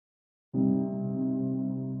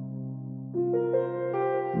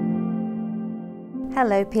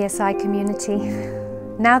Hello PSI Community.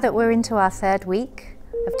 Now that we're into our third week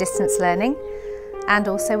of distance learning, and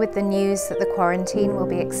also with the news that the quarantine will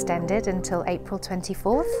be extended until April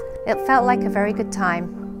 24th, it felt like a very good time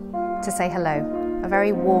to say hello, a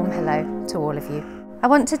very warm hello to all of you. I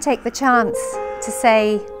want to take the chance to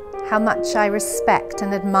say how much I respect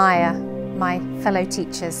and admire my fellow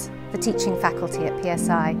teachers, the teaching faculty at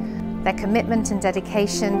PSI. Their commitment and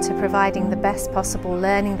dedication to providing the best possible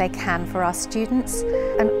learning they can for our students,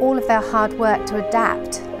 and all of their hard work to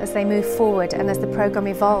adapt as they move forward and as the programme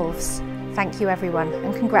evolves. Thank you everyone,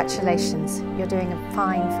 and congratulations, you're doing a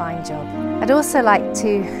fine job. I'd also like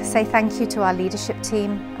to say thank you to our leadership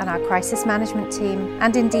team and our crisis management team,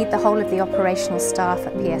 and indeed the whole of the operational staff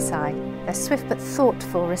at PSI. Their swift but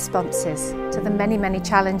thoughtful responses to the many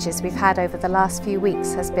challenges we've had over the last few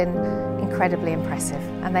weeks has been incredibly impressive,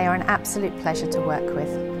 and they are an absolute pleasure to work with.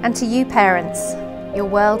 And to you parents, your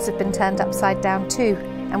worlds have been turned upside down too,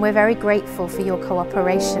 and we're very grateful for your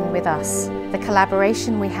cooperation with us. The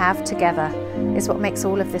collaboration we have together is what makes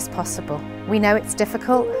all of this possible. We know it's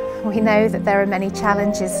difficult, we know that there are many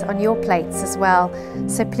challenges on your plates as well,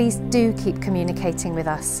 so please do keep communicating with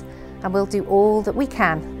us, and we'll do all that we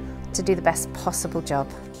can to do the best possible job.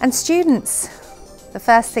 And students, the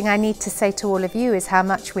first thing I need to say to all of you is how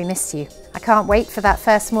much we miss you. I can't wait for that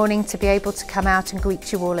first morning to be able to come out and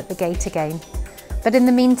greet you all at the gate again. But in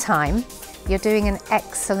the meantime, you're doing an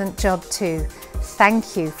excellent job too.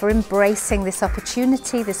 Thank you for embracing this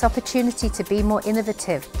opportunity to be more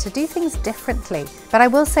innovative, to do things differently. But I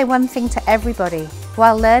will say one thing to everybody.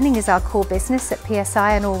 While learning is our core business at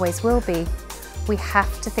PSI and always will be, we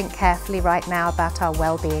have to think carefully right now about our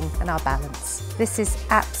well-being and our balance. This is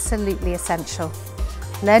absolutely essential.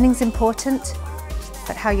 Learning's important,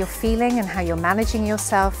 but how you're feeling and how you're managing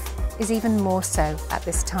yourself is even more so at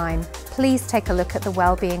this time. Please take a look at the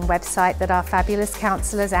wellbeing website that our fabulous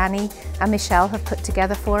counsellors Annie and Michelle have put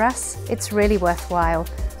together for us. It's really worthwhile.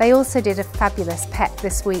 They also did a fabulous PET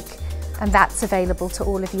this week, and that's available to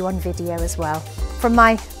all of you on video as well. From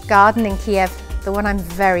my garden in Kyiv, the one I'm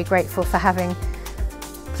very grateful for having,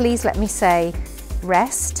 please let me say,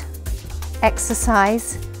 rest,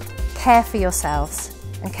 exercise, care for yourselves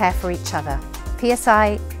and care for each other.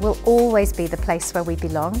 PSI will always be the place where we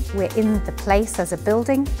belong. We're in the place as a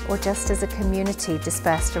building or just as a community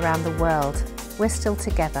dispersed around the world. We're still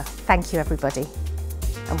together. Thank you everybody,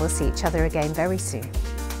 and we'll see each other again very soon.